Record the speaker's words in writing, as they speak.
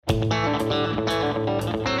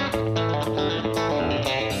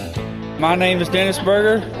My name is Dennis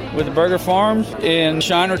Berger with the Berger Farms in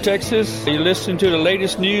Shiner, Texas. You're listening to the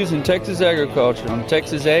latest news in Texas agriculture on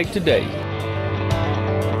Texas Ag Today.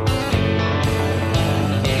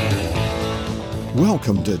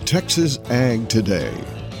 Welcome to Texas Ag Today,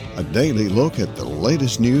 a daily look at the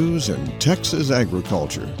latest news in Texas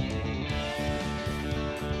agriculture.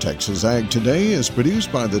 Texas Ag Today is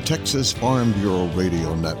produced by the Texas Farm Bureau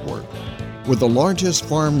Radio Network, with the largest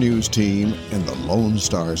farm news team in the Lone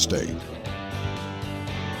Star State.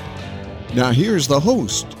 Now here's the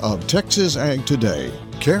host of Texas Ag Today,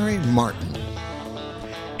 Kerry Martin.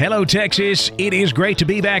 Hello, Texas. It is great to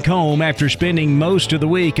be back home after spending most of the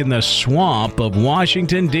week in the swamp of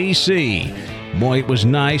Washington, D.C. Boy, it was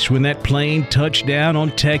nice when that plane touched down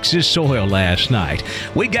on Texas soil last night.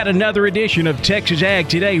 We got another edition of Texas Ag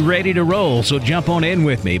Today ready to roll, so jump on in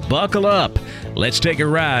with me. Buckle up. Let's take a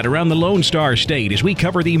ride around the Lone Star State as we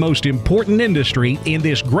cover the most important industry in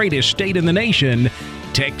this greatest state in the nation,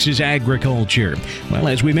 Texas agriculture. Well,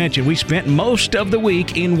 as we mentioned, we spent most of the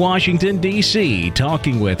week in Washington, D.C.,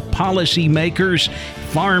 talking with policymakers,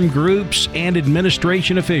 farm groups, and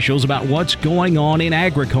administration officials about what's going on in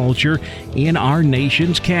agriculture in our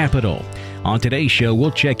nation's capital. On today's show, we'll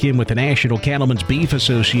check in with the National Cattlemen's Beef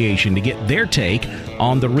Association to get their take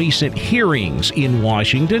on the recent hearings in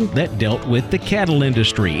Washington that dealt with the cattle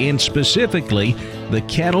industry and specifically the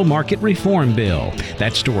Cattle Market Reform Bill.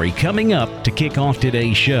 That story coming up to kick off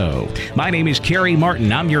today's show. My name is Kerry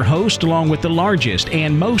Martin. I'm your host along with the largest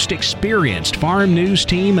and most experienced farm news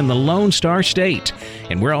team in the Lone Star State.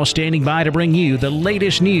 And we're all standing by to bring you the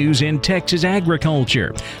latest news in Texas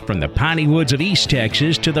agriculture, from the piney woods of East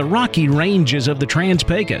Texas to the rocky ranges of the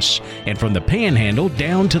Trans-Pecos, and from the Panhandle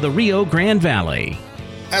down to the Rio Grande Valley.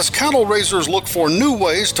 As cattle raisers look for new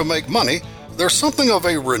ways to make money, there's something of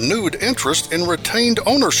a renewed interest in retained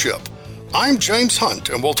ownership. I'm James Hunt,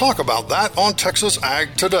 and we'll talk about that on Texas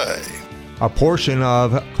Ag Today. A portion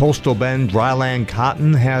of Coastal Bend dryland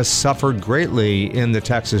cotton has suffered greatly in the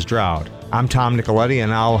Texas drought. I'm Tom Nicoletti,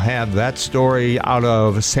 and I'll have that story out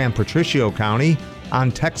of San Patricio County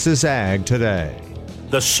on Texas Ag Today.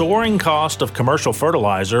 The soaring cost of commercial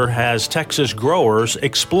fertilizer has Texas growers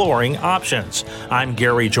exploring options. I'm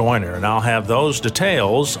Gary Joyner, and I'll have those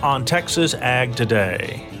details on Texas Ag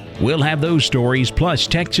Today. We'll have those stories plus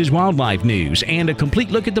Texas wildlife news and a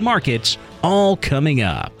complete look at the markets all coming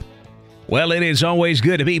up. Well, it is always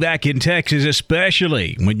good to be back in Texas,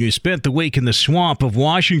 especially when you spent the week in the swamp of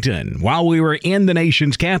Washington. While we were in the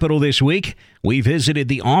nation's capital this week, we visited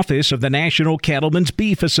the office of the National Cattlemen's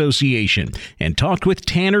Beef Association and talked with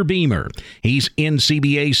Tanner Beamer. He's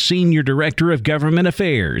NCBA's Senior Director of Government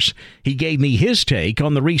Affairs. He gave me his take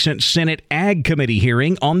on the recent Senate Ag Committee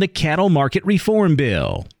hearing on the Cattle Market Reform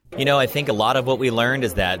Bill. You know, I think a lot of what we learned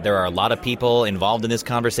is that there are a lot of people involved in this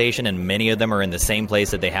conversation, and many of them are in the same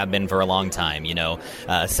place that they have been for a long time. You know,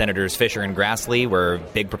 Senators Fisher and Grassley were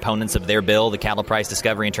big proponents of their bill, the Cattle Price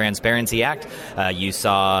Discovery and Transparency Act. You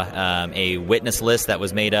saw a witness list that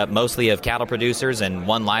was made up mostly of cattle producers and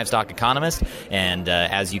one livestock economist. And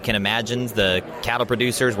as you can imagine, the cattle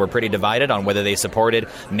producers were pretty divided on whether they supported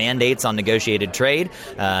mandates on negotiated trade.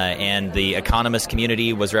 And the economist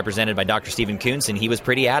community was represented by Dr. Stephen Kuntz, and he was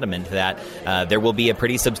pretty adamant that there will be a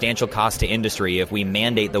pretty substantial cost to industry if we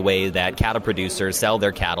mandate the way that cattle producers sell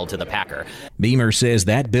their cattle to the packer. Beamer says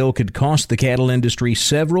that bill could cost the cattle industry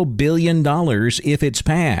several $1 billion if it's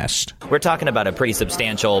passed. We're talking about a pretty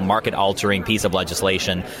substantial market-altering piece of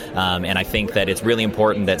legislation, and I think that it's really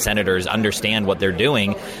important that senators understand what they're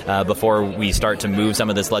doing before we start to move some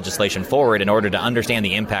of this legislation forward in order to understand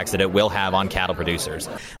the impacts that it will have on cattle producers.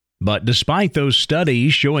 But despite those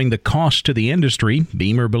studies showing the cost to the industry,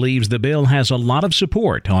 Beamer believes the bill has a lot of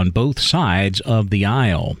support on both sides of the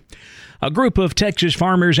aisle. A group of Texas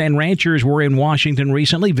farmers and ranchers were in Washington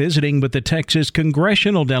recently visiting with the Texas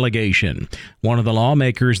congressional delegation. One of the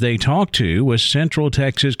lawmakers they talked to was Central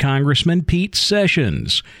Texas Congressman Pete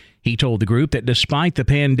Sessions. He told the group that despite the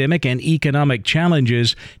pandemic and economic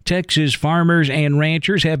challenges, Texas farmers and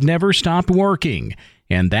ranchers have never stopped working.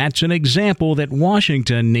 And that's an example that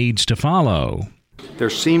Washington needs to follow. There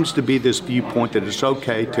seems to be this viewpoint that it's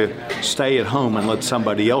okay to stay at home and let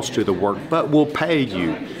somebody else do the work, but we'll pay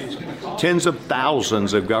you. Tens of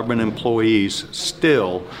thousands of government employees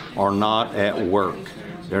still are not at work.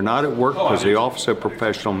 They're not at work because the Office of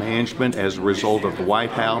Professional Management, as a result of the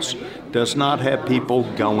White House, does not have people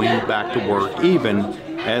going back to work, even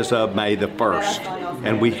as of May the 1st.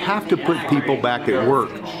 And we have to put people back at work.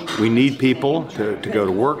 We need people to go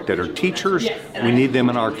to work that are teachers. We need them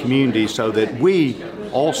in our community so that we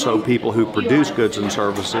also people who produce goods and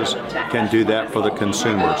services can do that for the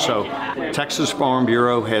consumer. So Texas Farm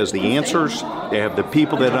Bureau has the answers. They have the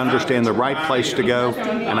people that understand the right place to go,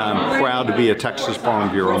 and I'm proud to be a Texas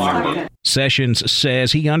Farm Bureau member. Sessions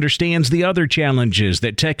says he understands the other challenges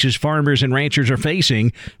that Texas farmers and ranchers are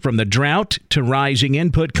facing, from the drought to rising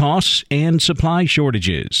input costs and supply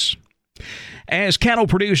shortages. As cattle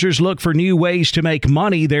producers look for new ways to make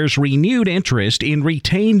money, there's renewed interest in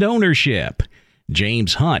retained ownership.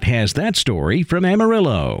 James Hunt has that story from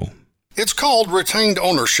Amarillo. It's called retained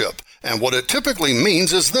ownership, and what it typically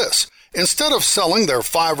means is this. Instead of selling their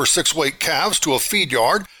 5 or 6 weight calves to a feed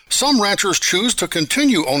yard, some ranchers choose to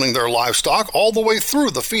continue owning their livestock all the way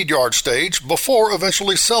through the feed yard stage before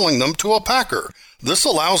eventually selling them to a packer. This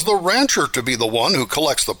allows the rancher to be the one who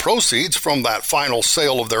collects the proceeds from that final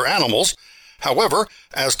sale of their animals. However,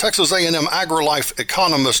 as Texas A&M AgriLife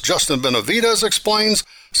economist Justin Benavides explains,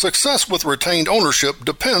 success with retained ownership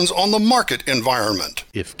depends on the market environment.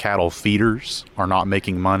 If cattle feeders are not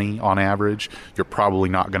making money on average, you're probably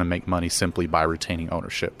not going to make money simply by retaining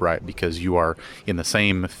ownership, right? Because you are in the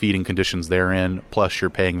same feeding conditions they're in, plus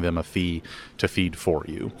you're paying them a fee to feed for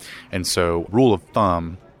you. And so, rule of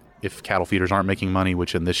thumb, if cattle feeders aren't making money,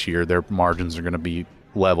 which in this year their margins are going to be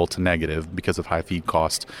level to negative because of high feed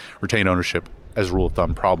cost, retained ownership, as a rule of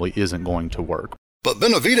thumb, probably isn't going to work. But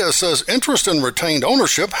Benavides says interest in retained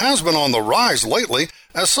ownership has been on the rise lately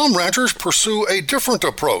as some ranchers pursue a different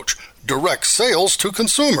approach, direct sales to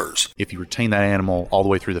consumers. If you retain that animal all the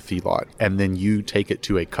way through the feedlot and then you take it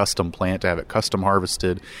to a custom plant to have it custom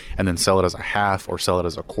harvested and then sell it as a half or sell it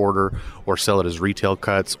as a quarter or sell it as retail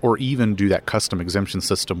cuts, or even do that custom exemption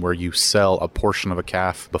system where you sell a portion of a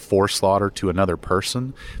calf before slaughter to another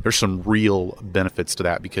person, there's some real benefits to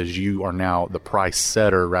that because you are now the price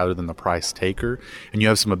setter rather than the price taker, and you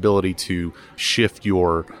have some ability to shift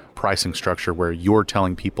your pricing structure where you're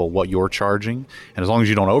telling people what you're charging, and as long as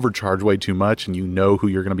you don't overcharge way too much and you know who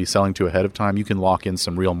you're going to be selling to ahead of time, you can lock in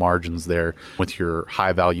some real margins there with your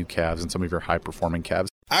high value calves and some of your high performing calves.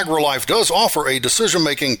 AgriLife does offer a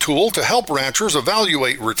decision-making tool to help ranchers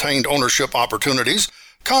evaluate retained ownership opportunities.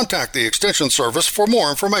 Contact the Extension Service for more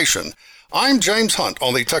information. I'm James Hunt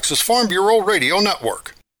on the Texas Farm Bureau Radio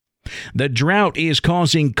Network. The drought is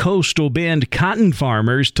causing Coastal Bend cotton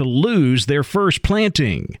farmers to lose their first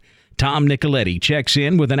planting. Tom Nicoletti checks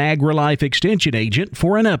in with an AgriLife Extension agent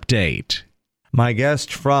for an update. My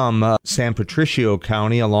guest from San Patricio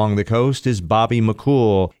County along the coast is Bobby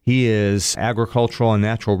McCool. He is Agricultural and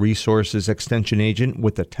Natural Resources Extension Agent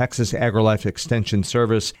with the Texas AgriLife Extension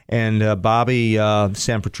Service. And Bobby,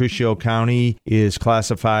 San Patricio County is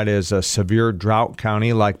classified as a severe drought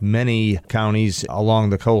county like many counties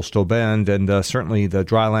along the coastal bend. And certainly the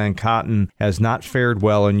dryland cotton has not fared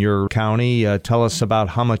well in your county. Tell us about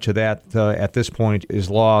how much of that at this point is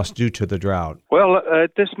lost due to the drought. Well,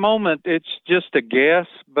 at this moment, it's just a guess,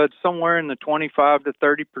 but somewhere in the 25 to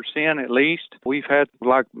 30% at least. We've had,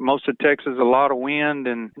 like most of Texas, a lot of wind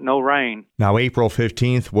and no rain. Now, April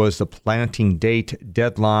 15th was the planting date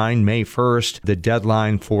deadline. May 1st, the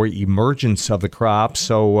deadline for emergence of the crop.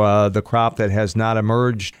 So the crop that has not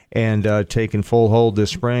emerged and taken full hold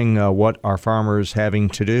this spring, what are farmers having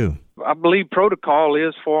to do? I believe protocol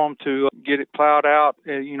is for them to get it plowed out,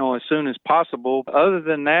 as soon as possible. Other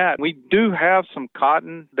than that, we do have some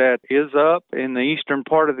cotton that is up in the eastern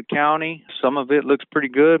part of the county. Some of it looks pretty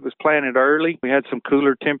good. It was planted early. We had some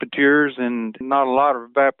cooler temperatures and not a lot of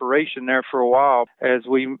evaporation there for a while as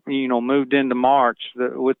we, moved into March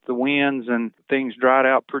with the winds, and things dried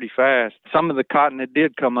out pretty fast. Some of the cotton that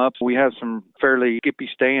did come up, we have some fairly skippy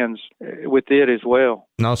stands with it as well.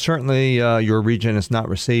 Now, certainly your region has not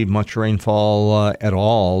received much rainfall at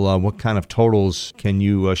all. What kind of totals can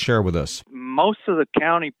you share with us? Most of the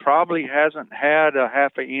county probably hasn't had a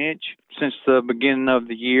half an inch since the beginning of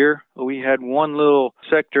the year. We had one little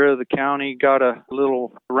sector of the county got a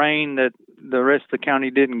little rain that the rest of the county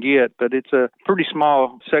didn't get, but it's a pretty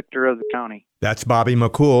small sector of the county. That's Bobby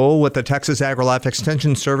McCool with the Texas AgriLife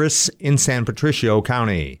Extension Service in San Patricio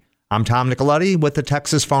County. I'm Tom Nicoletti with the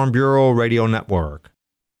Texas Farm Bureau Radio Network.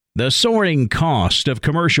 The soaring cost of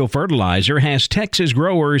commercial fertilizer has Texas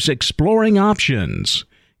growers exploring options.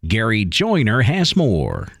 Gary Joyner has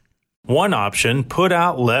more. One option, put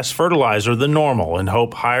out less fertilizer than normal and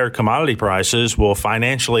hope higher commodity prices will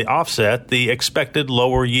financially offset the expected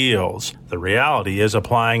lower yields. The reality is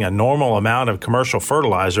applying a normal amount of commercial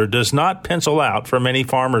fertilizer does not pencil out for many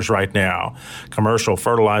farmers right now. Commercial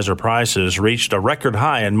fertilizer prices reached a record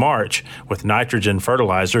high in March, with nitrogen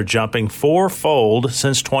fertilizer jumping fourfold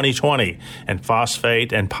since 2020 and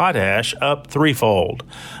phosphate and potash up threefold.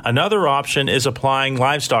 Another option is applying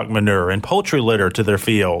livestock manure and poultry litter to their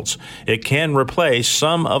fields. It can replace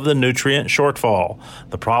some of the nutrient shortfall.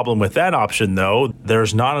 The problem with that option, though,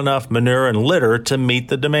 there's not enough manure and litter to meet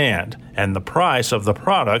the demand, and the price of the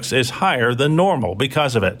products is higher than normal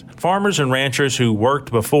because of it. Farmers and ranchers who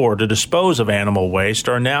worked before to dispose of animal waste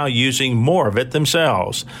are now using more of it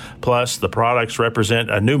themselves. Plus, the products represent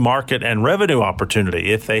a new market and revenue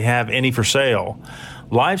opportunity if they have any for sale.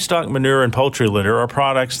 Livestock manure and poultry litter are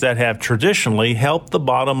products that have traditionally helped the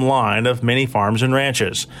bottom line of many farms and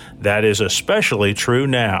ranches. That is especially true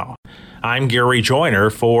now. I'm Gary Joyner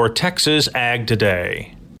for Texas Ag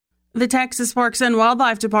Today. The Texas Parks and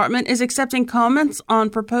Wildlife Department is accepting comments on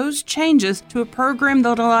proposed changes to a program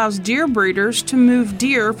that allows deer breeders to move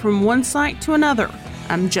deer from one site to another.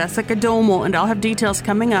 I'm Jessica Domel, and I'll have details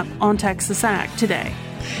coming up on Texas Ag Today.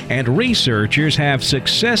 And researchers have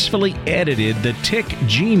successfully edited the tick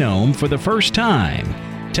genome for the first time.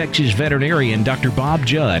 Texas veterinarian Dr. Bob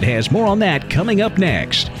Judd has more on that coming up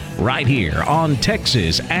next, right here on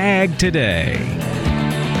Texas Ag Today.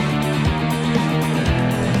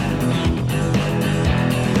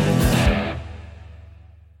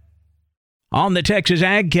 On the Texas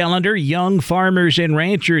Ag Calendar, young farmers and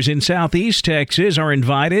ranchers in Southeast Texas are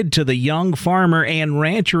invited to the Young Farmer and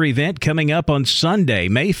Rancher event coming up on Sunday,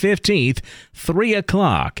 May 15th, 3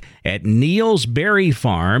 o'clock at Neil's Berry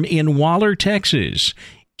Farm in Waller, Texas.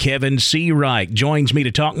 Kevin Seawright joins me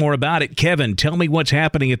to talk more about it. Kevin, tell me what's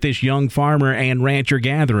happening at this Young Farmer and Rancher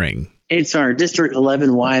gathering. It's our District 11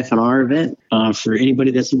 YF&R event for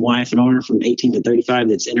anybody that's in YF&R from 18 to 35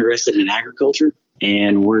 that's interested in agriculture.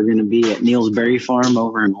 And we're going to be at Neil's Berry Farm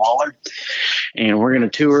over in Waller. And we're going to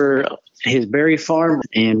tour his berry farm,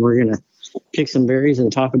 and we're going to pick some berries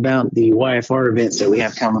and talk about the YFR events that we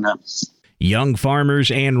have coming up. Young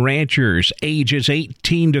farmers and ranchers ages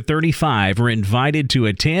 18 to 35 are invited to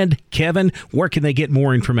attend. Kevin, where can they get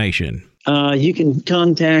more information? You can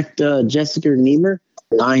contact Jessica Niemer,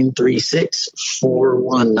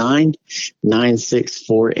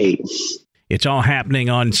 936-419-9648. It's all happening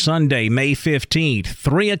on Sunday, May 15th,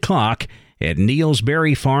 3 o'clock at Neil's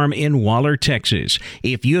Berry Farm in Waller, Texas.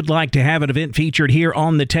 If you'd like to have an event featured here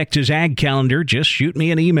on the Texas Ag Calendar, just shoot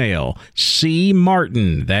me an email.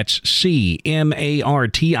 cmartin, that's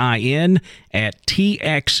CMARTIN, at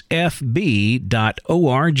txfb.org.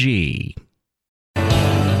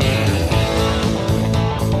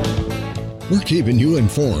 We're keeping you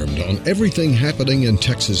informed on everything happening in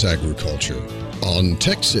Texas agriculture on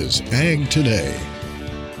Texas Ag Today.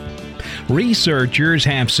 Researchers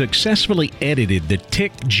have successfully edited the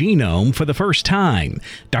tick genome for the first time.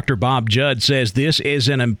 Dr. Bob Judd says this is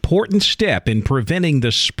an important step in preventing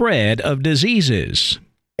the spread of diseases.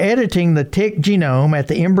 Editing the tick genome at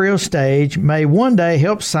the embryo stage may one day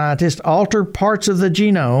help scientists alter parts of the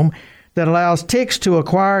genome that allows ticks to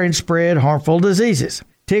acquire and spread harmful diseases.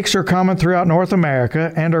 Ticks are common throughout North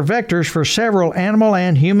America and are vectors for several animal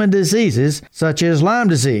and human diseases, such as Lyme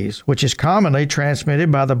disease, which is commonly transmitted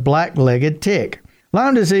by the black-legged tick.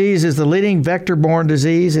 Lyme disease is the leading vector-borne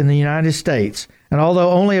disease in the United States, and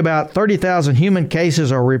although only about 30,000 human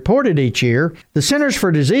cases are reported each year, the Centers for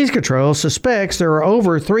Disease Control suspects there are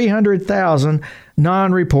over 300,000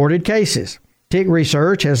 non-reported cases. Tick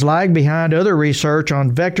research has lagged behind other research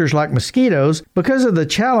on vectors like mosquitoes because of the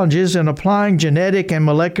challenges in applying genetic and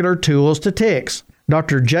molecular tools to ticks.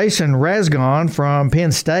 Dr. Jason Razgon from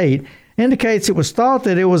Penn State indicates it was thought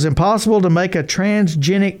that it was impossible to make a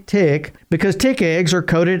transgenic tick because tick eggs are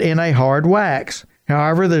coated in a hard wax.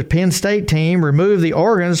 However, the Penn State team removed the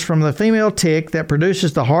organs from the female tick that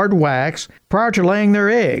produces the hard wax prior to laying their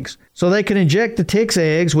eggs, so they could inject the tick's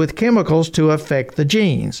eggs with chemicals to affect the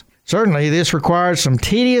genes. Certainly, this requires some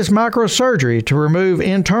tedious microsurgery to remove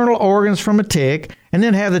internal organs from a tick and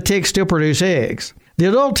then have the tick still produce eggs. The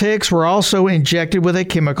adult ticks were also injected with a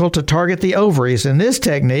chemical to target the ovaries, and this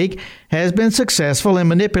technique has been successful in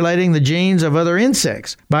manipulating the genes of other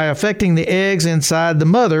insects by affecting the eggs inside the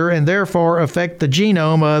mother and therefore affect the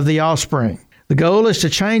genome of the offspring. The goal is to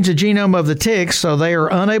change the genome of the ticks so they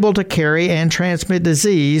are unable to carry and transmit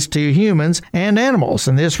disease to humans and animals,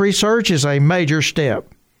 and this research is a major step.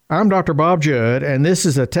 I'm Dr. Bob Judd, and this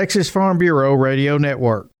is the Texas Farm Bureau Radio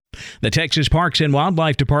Network. The Texas Parks and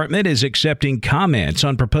Wildlife Department is accepting comments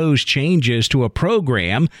on proposed changes to a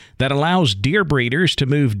program that allows deer breeders to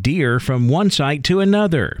move deer from one site to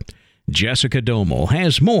another. Jessica Domel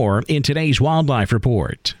has more in today's Wildlife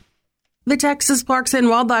Report. The Texas Parks and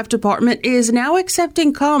Wildlife Department is now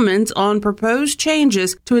accepting comments on proposed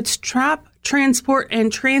changes to its trap, transport,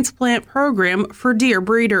 and transplant program for deer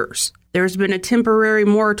breeders. There's been a temporary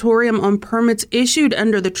moratorium on permits issued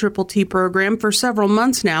under the Triple T program for several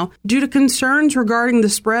months now due to concerns regarding the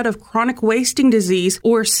spread of chronic wasting disease,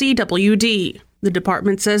 or CWD. The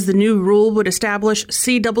department says the new rule would establish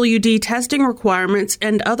CWD testing requirements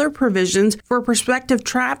and other provisions for prospective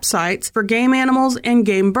trap sites for game animals and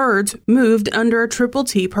game birds moved under a Triple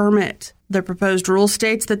T permit. The proposed rule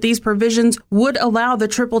states that these provisions would allow the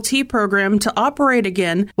Triple T program to operate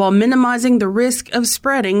again while minimizing the risk of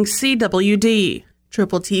spreading CWD.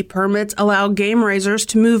 Triple T permits allow game raisers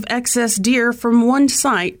to move excess deer from one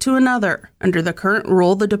site to another. Under the current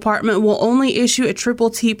rule, the department will only issue a Triple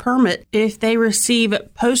T permit if they receive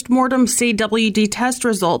post-mortem CWD test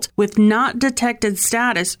results with not detected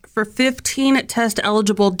status for 15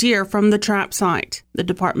 test-eligible deer from the trap site. The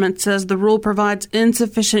department says the rule provides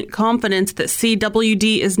insufficient confidence that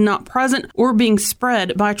CWD is not present or being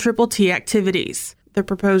spread by Triple T activities. The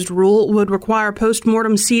proposed rule would require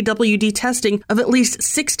post-mortem CWD testing of at least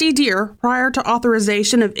 60 deer prior to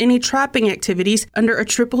authorization of any trapping activities under a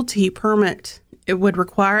Triple T permit. It would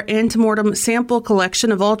require ante-mortem sample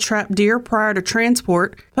collection of all trapped deer prior to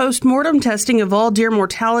transport, post-mortem testing of all deer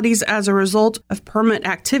mortalities as a result of permit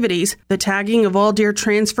activities, the tagging of all deer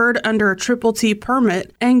transferred under a Triple T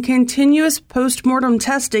permit, and continuous post-mortem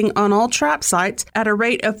testing on all trap sites at a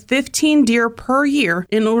rate of 15 deer per year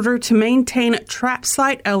in order to maintain trap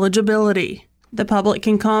site eligibility. The public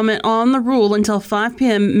can comment on the rule until 5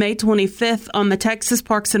 p.m. May 25th on the Texas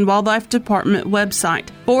Parks and Wildlife Department website.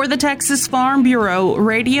 For the Texas Farm Bureau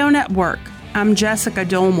Radio Network, I'm Jessica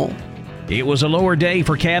Domel. It was a lower day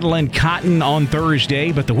for cattle and cotton on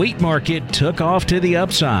Thursday, but the wheat market took off to the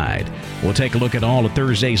upside. We'll take a look at all of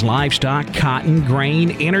Thursday's livestock, cotton,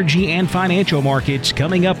 grain, energy, and financial markets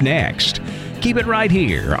coming up next. Keep it right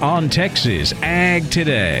here on Texas Ag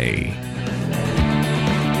Today.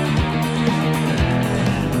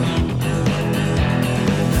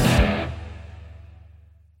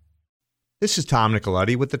 This is Tom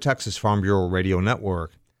Nicoletti with the Texas Farm Bureau Radio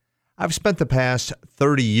Network. I've spent the past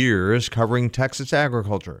 30 years covering Texas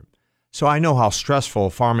agriculture, so I know how stressful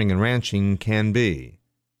farming and ranching can be.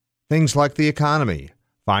 Things like the economy,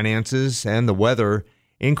 finances, and the weather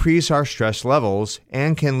increase our stress levels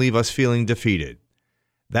and can leave us feeling defeated.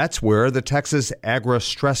 That's where the Texas Agri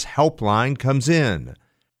Stress Helpline comes in.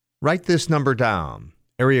 Write this number down,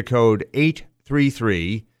 area code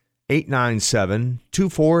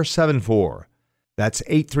 833-897-2474. That's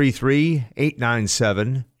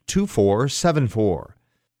 833-897-2474.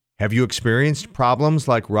 Have you experienced problems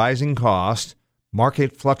like rising costs,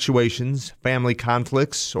 market fluctuations, family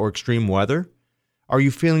conflicts, or extreme weather? Are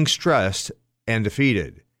you feeling stressed and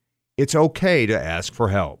defeated? It's okay to ask for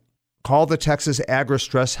help. Call the Texas Agri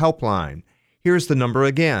Stress Helpline. Here's the number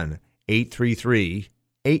again,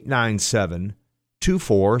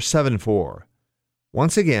 833-897-2474.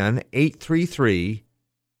 Once again,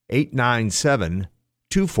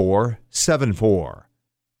 833-897-2474.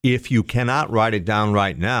 If you cannot write it down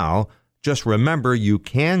right now, just remember you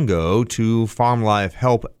can go to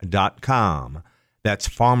farmlifehelp.com. That's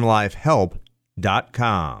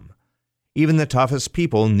farmlifehelp.com. Even the toughest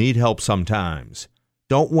people need help sometimes.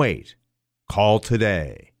 Don't wait. Call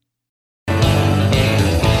today.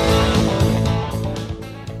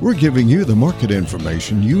 We're giving you the market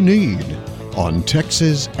information you need on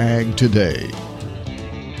Texas Ag Today.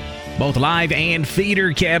 Both live and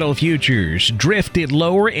feeder cattle futures drifted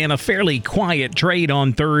lower in a fairly quiet trade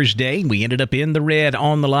on Thursday. We ended up in the red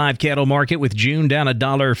on the live cattle market with June down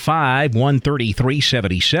 $1.05,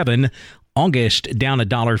 133.77. August down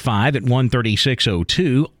 $1.05 at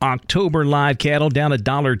 136.02. October live cattle down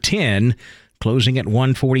 $1.10. Closing at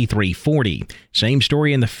 143.40. Same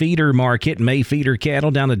story in the feeder market. May feeder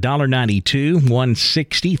cattle down $1.92,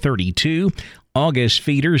 160.32. August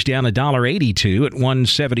feeders down $1.82 at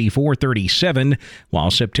 174.37, while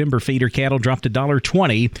September feeder cattle dropped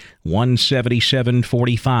 $1.20,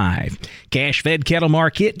 177.45. Cash fed cattle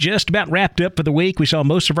market just about wrapped up for the week. We saw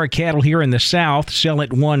most of our cattle here in the south sell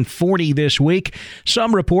at 140 this week.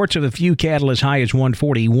 Some reports of a few cattle as high as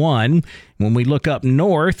 141. When we look up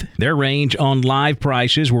north, their range on live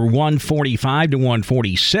prices were 145 to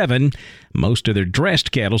 147. Most of their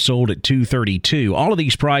dressed cattle sold at 232. All of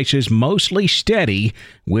these prices mostly steady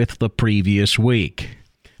with the previous week.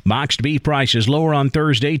 Boxed beef prices lower on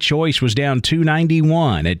Thursday. Choice was down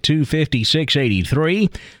 $2.91 at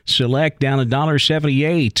 $256.83. Select down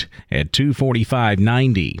 $1.78 at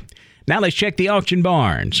 $245.90. Now let's check the auction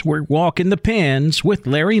barns. We're walking the pens with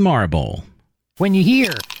Larry Marble. When you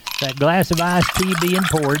hear that glass of iced tea being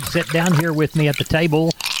poured, sit down here with me at the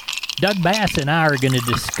table. Doug Bass and I are going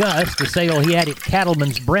to discuss the sale he had at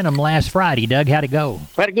Cattleman's Brenham last Friday. Doug, how'd it go?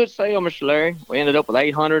 We had a good sale, Mr. Larry. We ended up with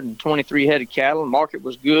 823 head of cattle. The market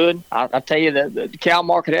was good. I tell you, the cow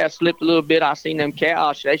market has slipped a little bit. I seen them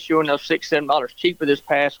cows. They sure enough $6-7 cheaper this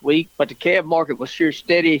past week. But the calf market was sure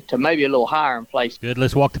steady to maybe a little higher in place. Good.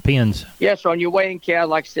 Let's walk the pens. Yes, on your weighing cows,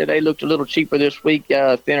 like I said, they looked a little cheaper this week.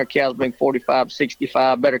 Thinner cows bring 45 to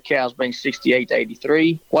 65. Better cows bring 68 to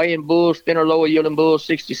 83. Weighing bulls, thinner, lower yielding bulls,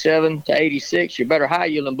 67 to 86. Your better high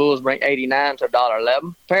yielding bulls bring 89 to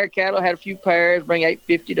 $1.11. Pair cattle had a few pairs, bring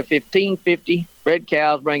 850 to 1550. Red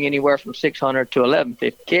cows bring anywhere from 600 to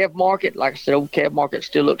 1150. Calf market, like I said, old calf market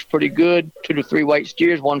still looks pretty good. 2 to 3 weight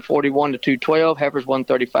steers, 141 to 212. Heifers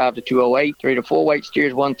 135 to 208. 3 to 4 weight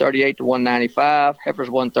steers, 138 to 195. Heifers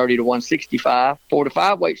 130 to 165. 4 to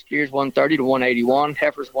 5 weight steers, 130 to 181.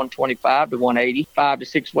 Heifers 125 to 180. 5 to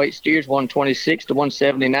 6 weight steers, 126 to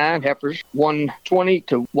 179. Heifers 120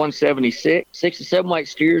 to 176. 6 to 7 weight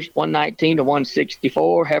steers, 119 to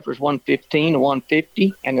 164. Heifers 115 to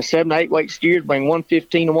 150. And the 7 to 8 weight steers bring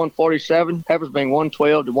 115 to 147. Heifers bring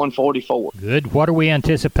 112 to 144. Good. What are we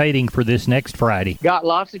anticipating for this next Friday? Got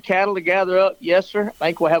lots of cattle to gather up. Yes, sir. I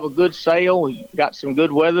think we'll have a good sale. We got some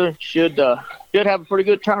good weather. Should have a pretty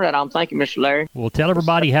good turnout, I'm thinking, Mr. Larry. Well, tell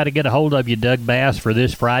everybody how to get a hold of you, Doug Bass, for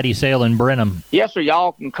this Friday sale in Brenham. Yes, sir.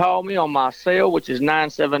 Y'all can call me on my cell, which is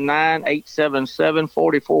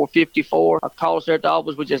 979-877-4454. I'll call us there at the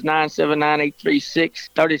office, which is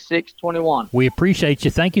 979-836-3621. We appreciate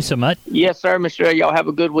you. Thank you so much. Yes, sir, Mr. Larry. Y'all have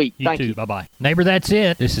a good week. Thank you. Bye-bye. Neighbor, that's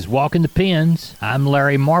it. This is Walking the Pens. I'm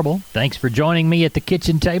Larry Marble. Thanks for joining me at the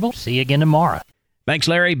kitchen table. See you again tomorrow. Thanks,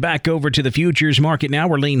 Larry. Back over to the futures market now,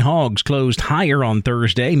 where lean hogs closed higher on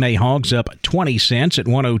Thursday. May hogs up 20 cents at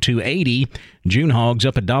 102.80. June hogs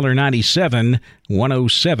up $1.97,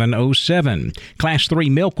 107.07. Class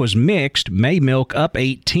 3 milk was mixed. May milk up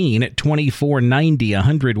 18 at 24.90 a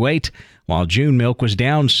hundredweight, while June milk was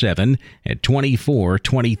down 7 at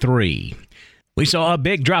 24.23. We saw a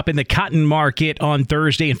big drop in the cotton market on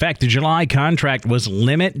Thursday. In fact, the July contract was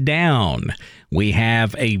limit down. We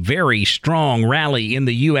have a very strong rally in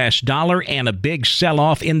the U.S. dollar and a big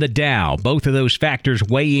sell-off in the Dow. Both of those factors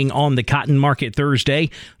weighing on the cotton market Thursday.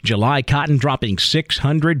 July cotton dropping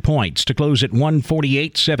 600 points to close at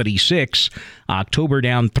 148.76. October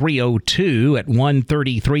down 302 at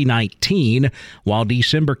 133.19, while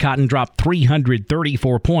December cotton dropped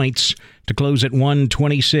 334 points to close at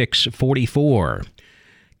 126.44.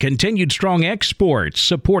 Continued strong exports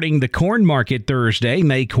supporting the corn market Thursday.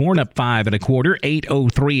 May corn up 5 1/4,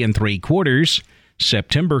 803 3/4.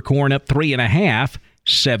 September corn up 3 1/2,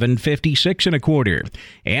 756 1/4.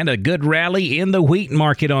 And a good rally in the wheat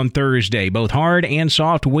market on Thursday. Both hard and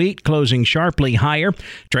soft wheat closing sharply higher.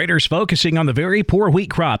 Traders focusing on the very poor wheat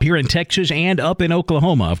crop here in Texas and up in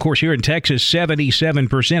Oklahoma. Of course, here in Texas,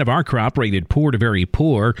 77% of our crop rated poor to very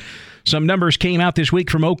poor. Some numbers came out this week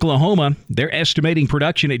from Oklahoma. They're estimating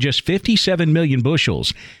production at just 57 million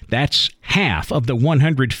bushels. That's half of the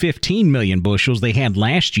 115 million bushels they had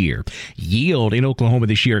last year. Yield in Oklahoma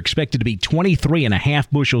this year expected to be 23.5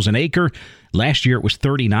 bushels an acre. Last year it was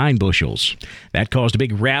 39 bushels. That caused a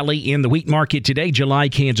big rally in the wheat market today. July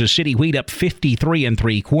Kansas City wheat up 53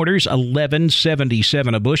 3/4,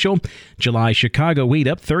 11.77 a bushel. July Chicago wheat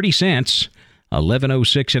up 30 cents.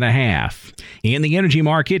 11.06 1/2. In the energy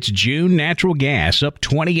markets, June natural gas up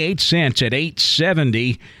 28 cents at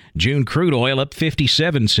 8.70. June crude oil up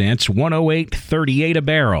 57 cents, 108.38 a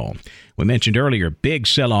barrel. We mentioned earlier, big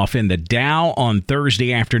sell-off in the Dow on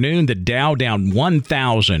Thursday afternoon. The Dow down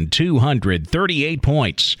 1,238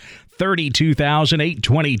 points,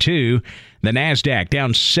 32,822. The NASDAQ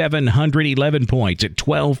down 711 points at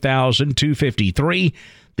 12,253.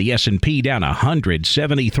 The S&P down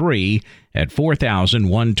 173 at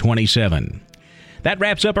 4,127. That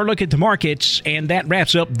wraps up our look at the markets, and that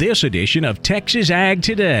wraps up this edition of Texas Ag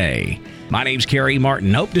Today. My name's Kerry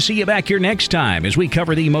Martin. Hope to see you back here next time as we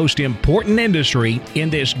cover the most important industry in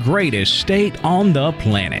this greatest state on the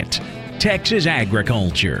planet, Texas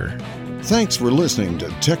agriculture. Thanks for listening to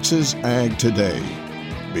Texas Ag Today.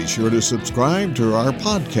 Be sure to subscribe to our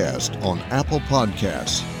podcast on Apple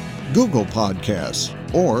Podcasts, Google Podcasts,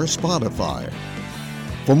 or Spotify.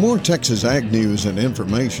 For more Texas Ag news and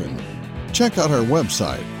information, check out our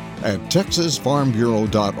website at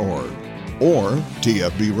texasfarmbureau.org or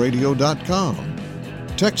tfbradio.com.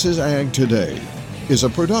 Texas Ag Today is a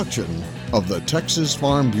production of the Texas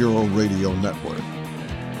Farm Bureau Radio Network.